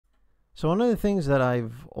So one of the things that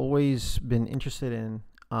I've always been interested in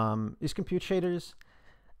is compute shaders.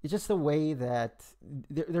 It's just the way that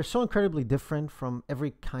they're so incredibly different from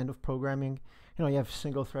every kind of programming. You have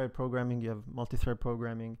single-thread programming, you have multi-thread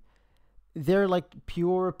programming. They're like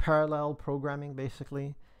pure parallel programming,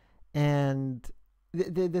 basically. And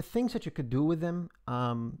the things that you could do with them,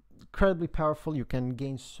 incredibly powerful. You can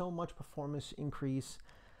gain so much performance increase.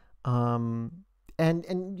 And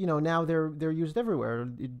now they're used everywhere.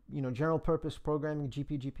 General purpose programming,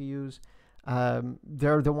 GPGPUs.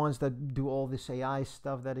 They're the ones that do all this AI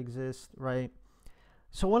stuff that exists, right?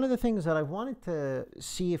 So one of the things that I wanted to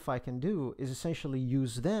see if I can do is essentially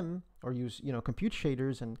use them, or use compute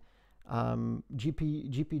shaders and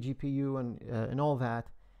GPGPU and all that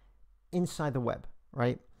inside the web,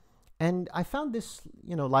 right? And I found this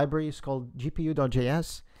library is called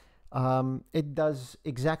GPU.JS. It does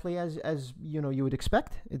exactly as you would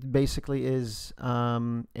expect. It basically is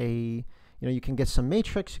you can get some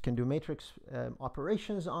matrix, you can do matrix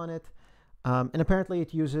operations on it, and apparently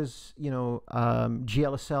it uses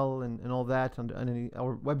GLSL and all that underneath,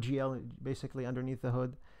 or WebGL basically underneath the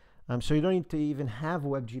hood. So you don't need to even have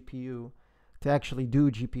WebGPU to actually do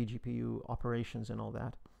GPGPU operations and all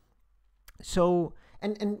that. So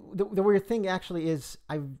and the weird thing actually is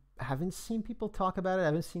I haven't seen people talk about it. I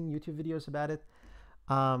haven't seen YouTube videos about it.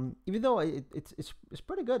 Even though it's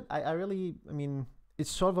pretty good. I mean, it's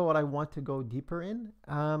sort of what I want to go deeper in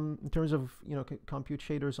terms of compute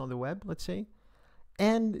shaders on the web, let's say.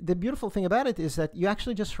 And the beautiful thing about it is that you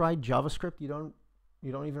actually just write JavaScript. You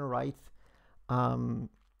don't even write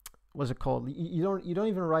what's it called? You don't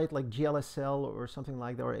even write like GLSL or something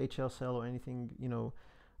like that, or HLSL or anything.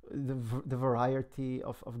 The variety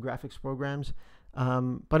of graphics programs.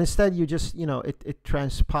 But instead you just it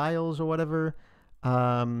transpiles or whatever.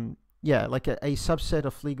 Yeah, like a subset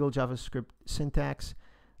of legal JavaScript syntax,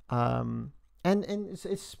 and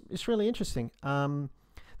it's really interesting. The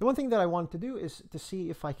one thing that I wanted to do is to see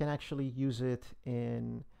if I can actually use it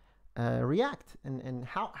in React, and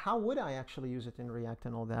how would I actually use it in React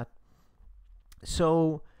and all that.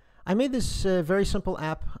 So I made this very simple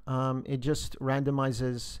app. It just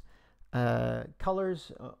randomizes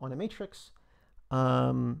colors on a matrix.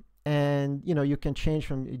 And you can change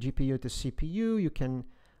from GPU to CPU. You can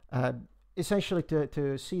essentially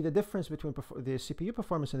to see the difference between the CPU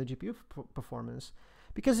performance and the GPU performance,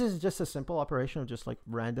 because it's just a simple operation of just like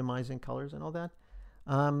randomizing colors and all that.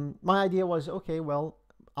 My idea was, okay, well,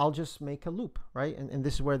 I'll just make a loop, right? And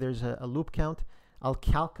this is where there's a loop count. I'll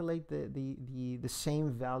calculate the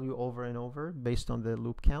same value over and over based on the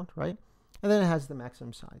loop count, right? And then it has the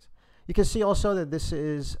maximum size. You can see also that this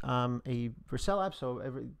is a Vercel app, so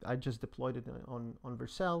I just deployed it on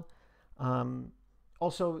Vercel.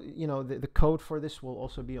 Also, the code for this will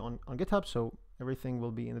also be on GitHub, so everything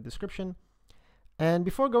will be in the description. And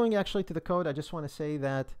before going actually to the code, I just want to say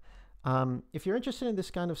that if you're interested in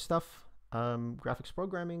this kind of stuff, graphics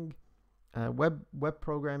programming, web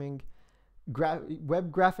programming,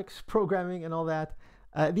 web graphics programming, and all that,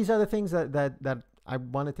 these are the things that I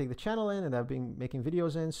want to take the channel in, and I've been making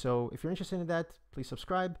videos in. So if you're interested in that, please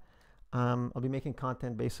subscribe. I'll be making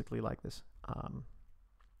content basically like this.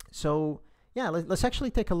 So yeah, let's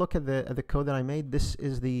actually take a look at the code that I made. This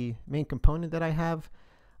is the main component that I have.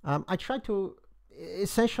 I tried to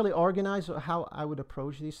essentially organize how I would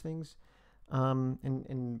approach these things,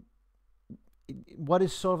 and what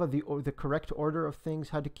is sort of the correct order of things,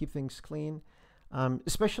 how to keep things clean.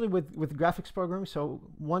 Especially with graphics programming. So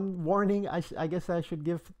one warning I guess I should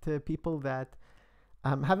give to people that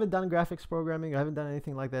haven't done graphics programming or haven't done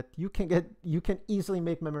anything like that, you can easily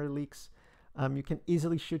make memory leaks. You can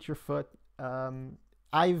easily shoot your foot.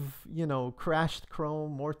 I've crashed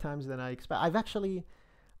Chrome more times than I expect. I've actually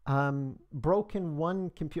broken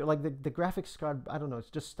one computer, like the graphics card, I don't know, it's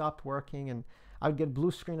just stopped working, and I would get blue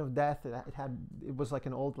screen of death. It was like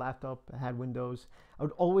an old laptop. It had Windows. I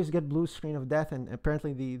would always get blue screen of death, and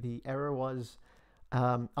apparently the error was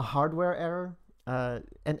a hardware error.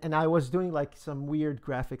 And I was doing like some weird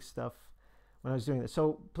graphic stuff when I was doing this.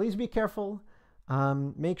 So please be careful.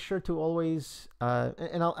 Make sure to always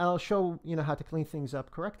and I'll show how to clean things up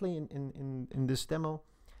correctly in this demo.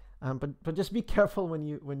 But just be careful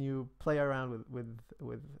when you play around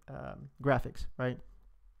with graphics, right?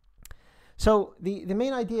 So the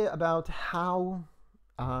main idea about how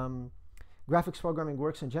graphics programming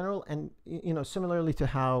works in general, and similarly to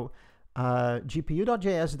how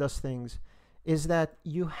GPU.js does things, is that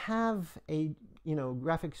you have a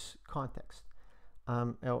graphics context,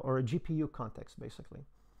 or a GPU context basically.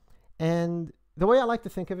 And the way I like to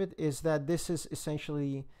think of it is that this is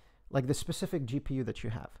essentially like the specific GPU that you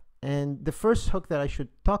have. And the first hook that I should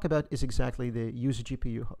talk about is exactly the use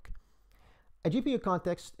GPU hook. A GPU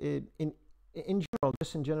context in general,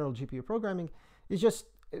 just in general GPU programming, is just,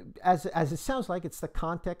 as it sounds like, it's the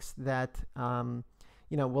context that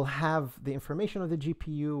will have the information of the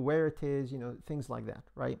GPU, where it is, things like that,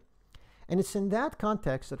 right? And it's in that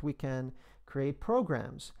context that we can create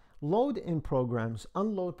programs, load in programs,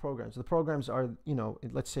 unload programs. The programs are,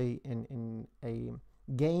 let's say in a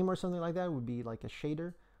game or something like that, it would be like a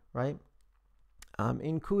shader, right?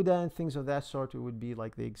 In CUDA and things of that sort, it would be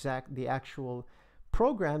like the actual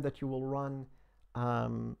program that you will run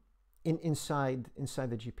inside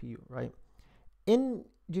the GPU, right? In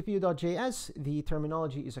GPU.JS, the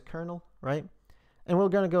terminology is a kernel, right? And we're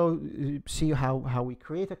going to go see how we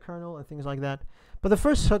create a kernel and things like that. But the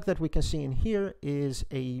first hook that we can see in here is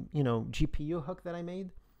a GPU hook that I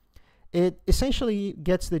made. It essentially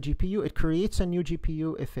gets the GPU. It creates a new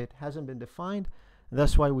GPU if it hasn't been defined.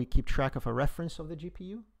 That's why we keep track of a reference of the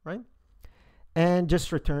GPU, right? And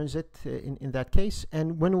just returns it in that case.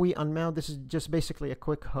 And when we unmount, this is just basically a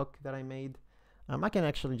quick hook that I made. I can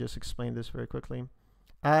actually just explain this very quickly.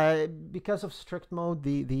 Because of strict mode,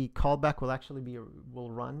 the callback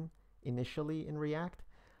will run initially in React.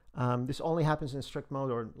 This only happens in strict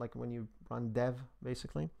mode, or like when you run dev,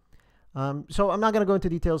 basically. So I'm not going to go into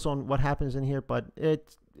details on what happens in here, but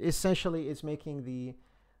it essentially is making the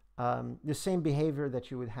same behavior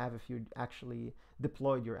that you would have if you actually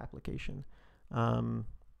deployed your application.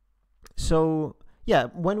 So yeah,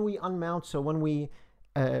 when we unmount, so when we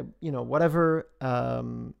whatever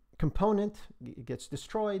component gets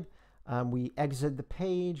destroyed, we exit the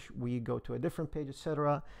page, we go to a different page,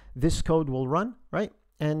 etc. This code will run, right?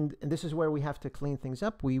 And this is where we have to clean things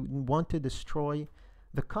up. We want to destroy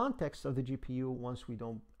the context of the GPU once we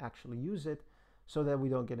don't actually use it, so that we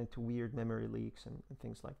don't get into weird memory leaks and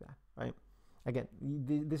things like that, right? Again,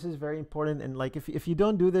 this is very important. And like if you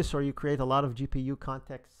don't do this, or you create a lot of GPU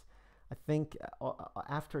contexts, I think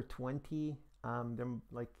after 20,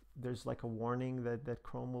 there's like a warning that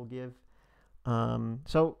Chrome will give.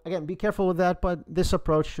 So again, be careful with that, but this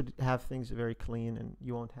approach should have things very clean, and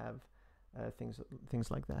you won't have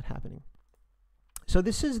things like that happening. So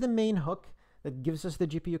this is the main hook that gives us the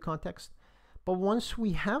GPU context. But once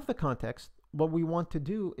we have the context, what we want to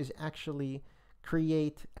do is actually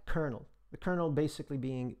create a kernel. The kernel basically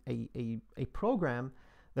being a program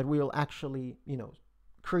that we will actually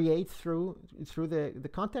create through the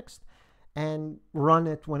context and run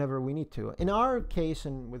it whenever we need to. In our case,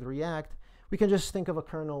 and with React, we can just think of a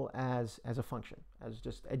kernel as a function, as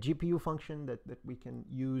just a GPU function that we can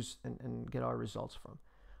use and get our results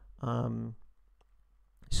from.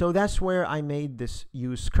 So that's where I made this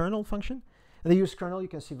use kernel function. And the use kernel, you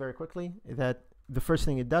can see very quickly that the first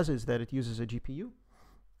thing it does is that it uses a GPU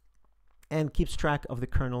and keeps track of the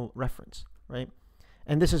kernel reference, right?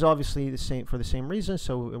 And this is obviously the same for the same reason.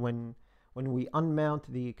 So when we unmount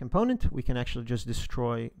the component, we can actually just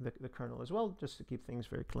destroy the kernel as well, just to keep things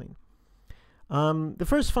very clean. The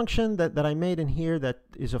first function that I made in here that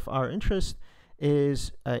is of our interest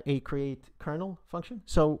is a create kernel function.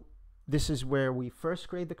 So this is where we first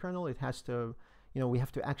create the kernel. It has to, we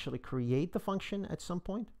have to actually create the function at some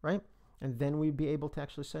point, right? And then we'd be able to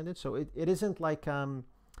actually send it. So it isn't like in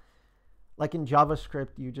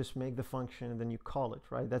JavaScript, you just make the function and then you call it,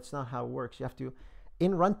 right? That's not how it works. You have to,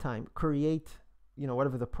 in runtime, create,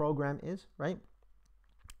 whatever the program is, right?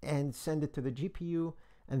 And send it to the GPU,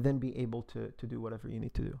 and then be able to do whatever you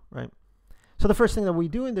need to do, right? So the first thing that we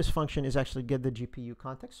do in this function is actually get the GPU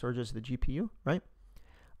context, or just the GPU, right?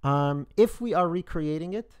 If we are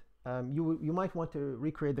recreating it, you might want to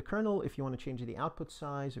recreate the kernel if you want to change the output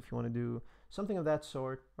size, if you want to do something of that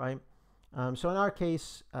sort, right? So in our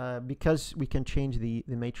case, because we can change the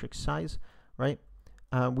matrix size, right?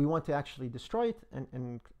 We want to actually destroy it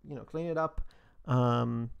and clean it up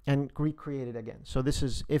and recreate it again. So this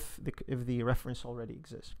is if the reference already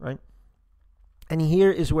exists, right? And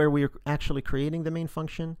here is where we're actually creating the main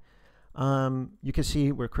function. You can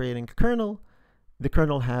see we're creating a kernel. The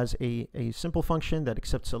kernel has a simple function that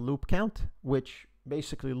accepts a loop count, which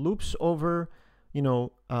basically loops over,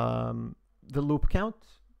 the loop count.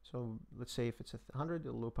 So let's say if it's 100,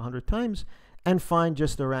 it'll loop 100 times and find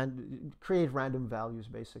just create random values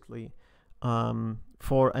basically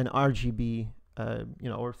for an RGB,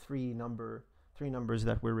 or three numbers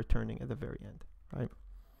that we're returning at the very end, right?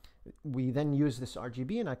 We then use this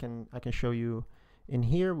RGB, and I can show you in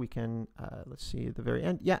here. We can let's see at the very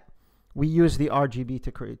end. Yeah, we use the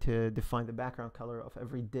RGB to define the background color of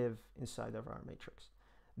every div inside of our matrix.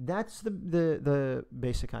 That's the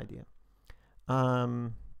basic idea.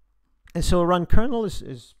 And so run kernel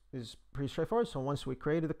is pretty straightforward. So once we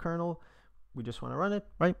created the kernel, we just want to run it,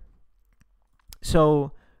 right?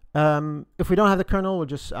 So if we don't have the kernel, we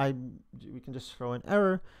can just throw an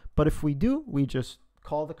error. But if we do, we just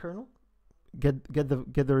call the kernel, get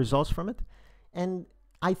the results from it. And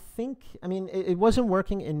I mean, it wasn't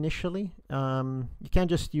working initially. You can't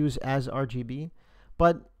just use as RGB,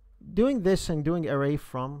 but doing this and doing array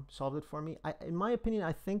from solved it for me. In my opinion,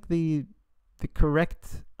 I think the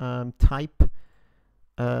correct type,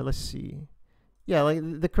 let's see. Yeah, like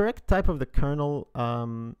the correct type of the kernel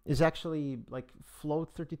is actually like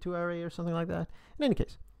float 32 array or something like that. In any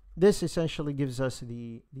case, this essentially gives us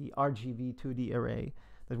the RGB 2D array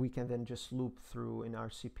that we can then just loop through in our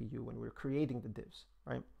CPU when we're creating the divs,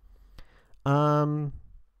 right?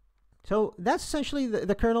 So that's essentially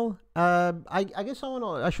the kernel. I guess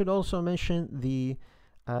I should also mention the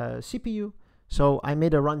CPU. So I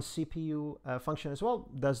made a run CPU function as well.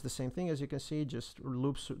 Does the same thing, as you can see, just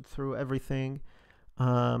loops through everything,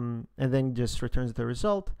 and then just returns the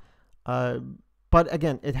result. But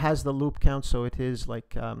again, it has the loop count, so it is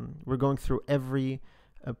like we're going through every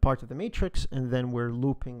part of the matrix, and then we're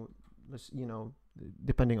looping,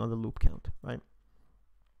 depending on the loop count, right?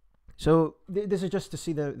 So this is just to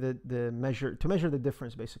see the measure the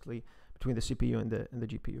difference basically between the CPU and the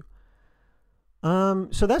GPU.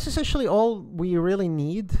 So that's essentially all we really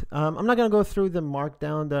need. I'm not going to go through the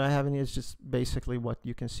markdown that I have in here. It's just basically what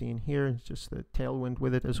you can see in here. It's just the tailwind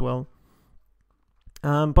with it as well.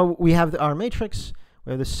 But we have our matrix,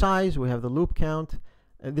 we have the size, we have the loop count.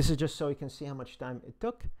 This is just so you can see how much time it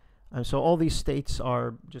took. So all these states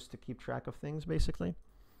are just to keep track of things, basically.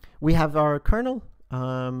 We have our kernel.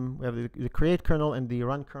 We have the create kernel and the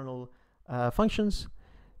run kernel functions.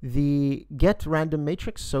 The get random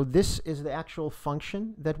matrix. So this is the actual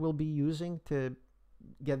function that we'll be using to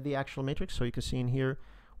get the actual matrix. So you can see in here,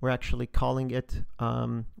 we're actually calling it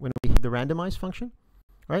when we hit the randomize function,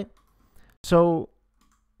 right? So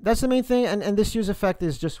that's the main thing. And this use effect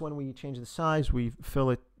is just when we change the size, we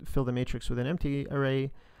fill the matrix with an empty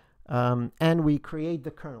array, and we create the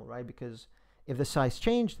kernel, right? Because if the size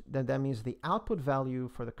changed, then that means the output value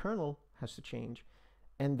for the kernel has to change.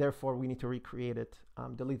 And therefore, we need to recreate it,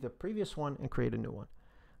 delete the previous one, and create a new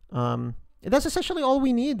one. That's essentially all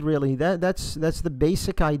we need, really. That's the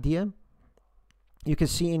basic idea. You can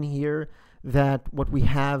see in here that what we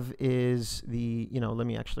have is let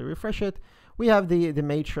me actually refresh it. We have the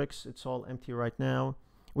matrix. It's all empty right now.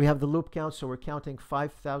 We have the loop count, so we're counting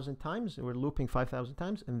 5,000 times. We're looping 5,000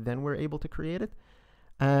 times, and then we're able to create it.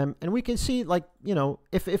 And we can see,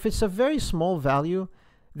 if it's a very small value,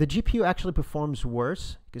 the GPU actually performs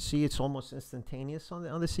worse. You can see it's almost instantaneous on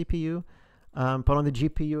the CPU, but on the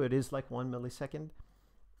GPU it is like 1 millisecond.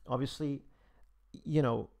 Obviously,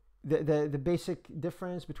 the basic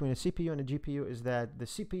difference between a CPU and a GPU is that the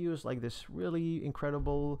CPU is like this really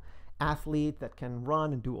incredible athlete that can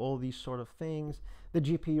run and do all these sort of things. The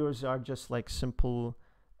GPUs are just like simple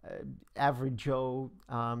average Joe,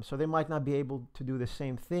 so they might not be able to do the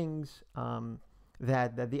same things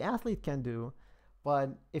that the athlete can do.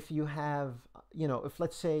 But if you have, if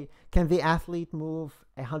let's say, can the athlete move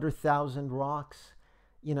 100,000 rocks,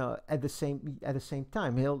 at the same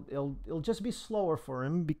time, it'll just be slower for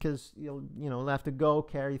him because he'll have to go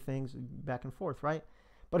carry things back and forth, right?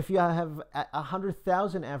 But if you have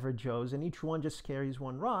 100,000 average Joes and each one just carries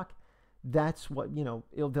one rock, that's what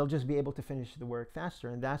they'll just be able to finish the work faster,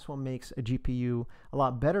 and that's what makes a GPU a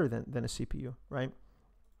lot better than a CPU, right?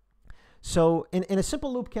 So in a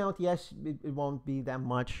simple loop count, yes, it won't be that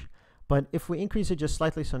much. But if we increase it just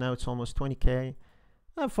slightly, so now it's almost 20K,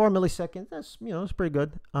 4 milliseconds, that's, it's pretty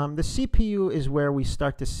good. The CPU is where we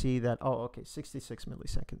start to see that, oh, okay, 66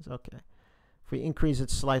 milliseconds, okay. If we increase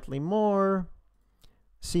it slightly more,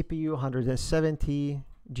 CPU 170,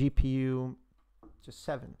 GPU just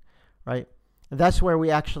 7, right? And that's where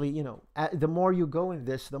we actually, the more you go in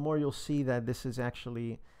this, the more you'll see that this is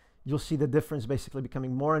actually, you'll see the difference basically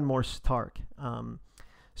becoming more and more stark.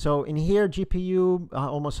 So in here, GPU,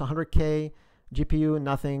 almost 100K, GPU,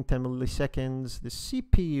 nothing, 10 milliseconds. The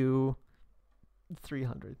CPU,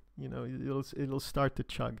 300, it'll start to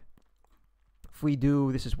chug. If we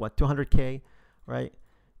do, this is what, 200K, right?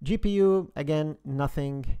 GPU, again,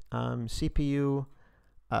 nothing. CPU,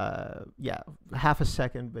 yeah, half a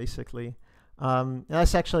second, basically.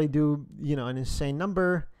 Let's actually do, an insane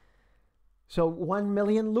number. So 1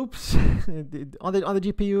 million loops on the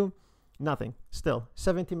GPU, nothing. Still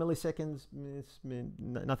 70 milliseconds,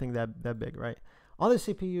 nothing that big, right? On the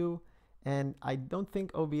CPU, and I don't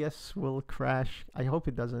think OBS will crash. I hope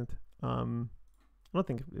it doesn't. I don't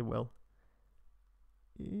think it will.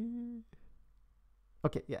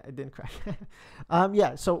 Okay, yeah, it didn't crash.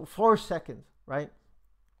 Yeah, so 4 seconds, right?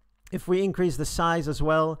 If we increase the size as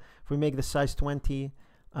well, if we make the size 20,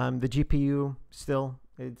 the GPU still,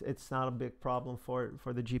 it's not a big problem for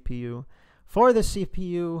the GPU. For the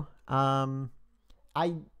CPU, I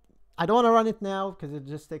don't want to run it now because it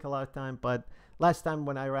just take a lot of time. But last time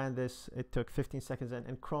when I ran this, it took 15 seconds,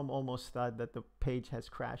 and Chrome almost thought that the page has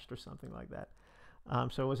crashed or something like that.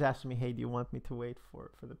 So it was asking me, hey, do you want me to wait for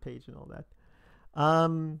the page and all that?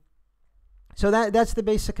 So that's the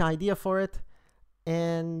basic idea for it.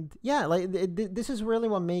 And yeah, like this is really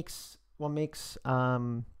what makes graphics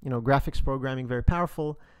programming very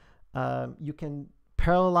powerful. You can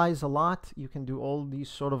parallelize a lot. You can do all these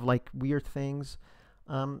sort of like weird things.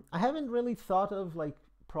 I haven't really thought of like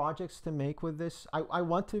projects to make with this. I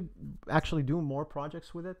want to actually do more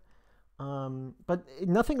projects with it, but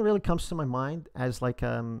nothing really comes to my mind as like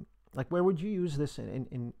where would you use this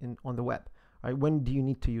in on the web, right? When do you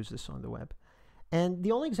need to use this on the web? And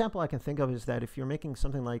the only example I can think of is that if you're making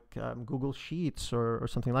something like Google Sheets or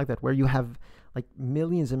something like that, where you have like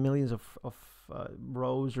millions and millions of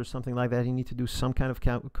rows or something like that, you need to do some kind of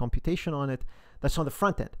computation on it. That's on the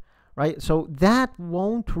front end, right? So that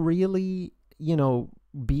won't really,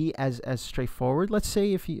 be as straightforward. Let's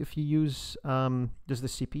say if you use just the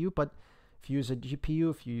CPU, but if you use a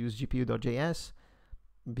GPU, if you use GPU.JS,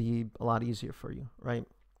 be a lot easier for you, right?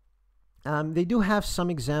 They do have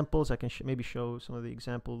some examples. I can maybe show some of the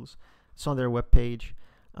examples. It's on their webpage.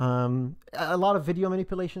 A lot of video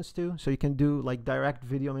manipulations too. So you can do like direct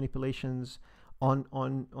video manipulations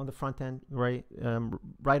on the front end, right?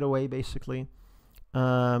 Right away, basically.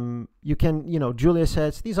 You can, Julia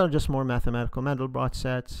sets. These are just more mathematical Mandelbrot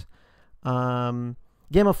sets.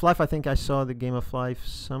 Game of Life. I think I saw the Game of Life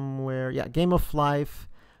somewhere. Yeah, Game of Life.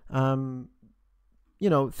 Things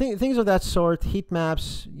of that sort, heat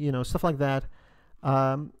maps, stuff like that.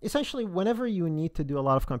 Essentially, whenever you need to do a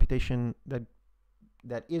lot of computation that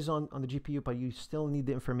is on the GPU, but you still need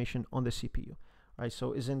the information on the CPU, right?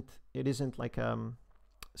 So it isn't like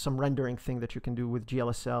some rendering thing that you can do with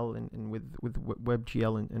GLSL and with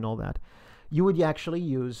WebGL and all that. You would actually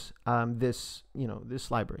use this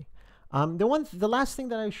library. The last thing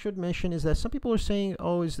that I should mention is that some people are saying,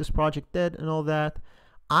 oh, is this project dead and all that?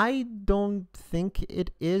 I don't think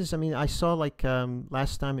it is. I mean, I saw like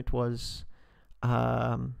last time it was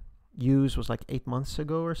used was like 8 months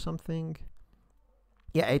ago or something.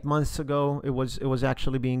 Yeah, 8 months ago it was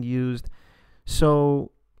actually being used.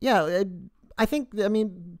 So yeah, I think,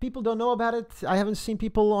 people don't know about it. I haven't seen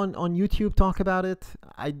people on YouTube talk about it.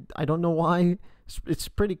 I don't know why. It's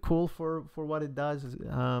pretty cool for what it does.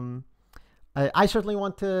 I certainly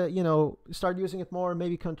want to, start using it more,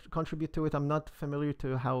 maybe contribute to it. I'm not familiar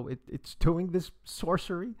to how it's doing this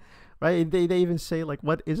sorcery, right? They even say, like,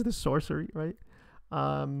 what is this sorcery, right?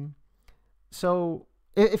 So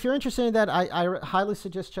if you're interested in that, I highly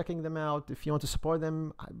suggest checking them out. If you want to support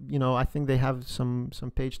them, I think they have some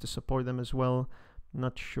page to support them as well. I'm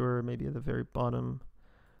not sure, maybe at the very bottom.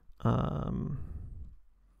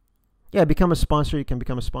 Yeah, become a sponsor. You can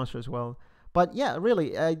become a sponsor as well. But yeah,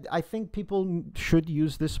 really, I think people should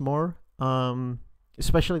use this more,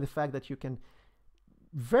 especially the fact that you can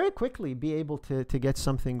very quickly be able to get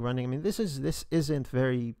something running. I mean, this isn't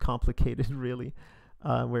very complicated, really.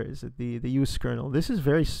 Where is it? The use kernel. This is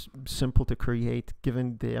very simple to create,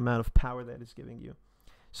 given the amount of power that it's giving you.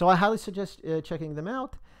 So I highly suggest checking them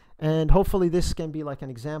out, and hopefully this can be like an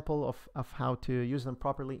example of how to use them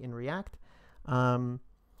properly in React.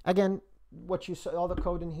 Again, what you saw, all the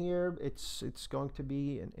code in here, it's going to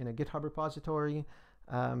be in a GitHub repository.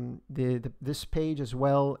 This page as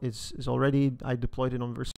well is already, I deployed it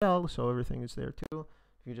on Vercel, so everything is there too.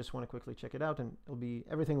 If you just want to quickly check it out, and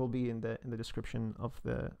everything will be in the description of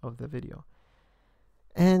the video.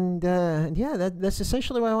 And yeah, that's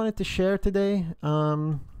essentially what I wanted to share today.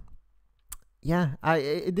 Yeah,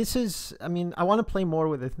 I want to play more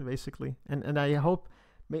with it basically, and I hope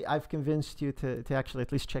I've convinced you to actually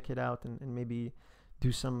at least check it out and maybe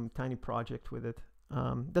do some tiny project with it.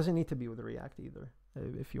 Doesn't need to be with React either,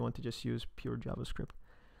 if you want to just use pure JavaScript.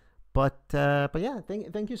 But yeah,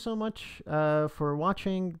 thank you so much for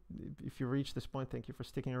watching. If you reached this point, thank you for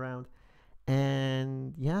sticking around.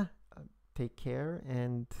 And yeah, take care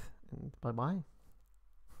and bye-bye.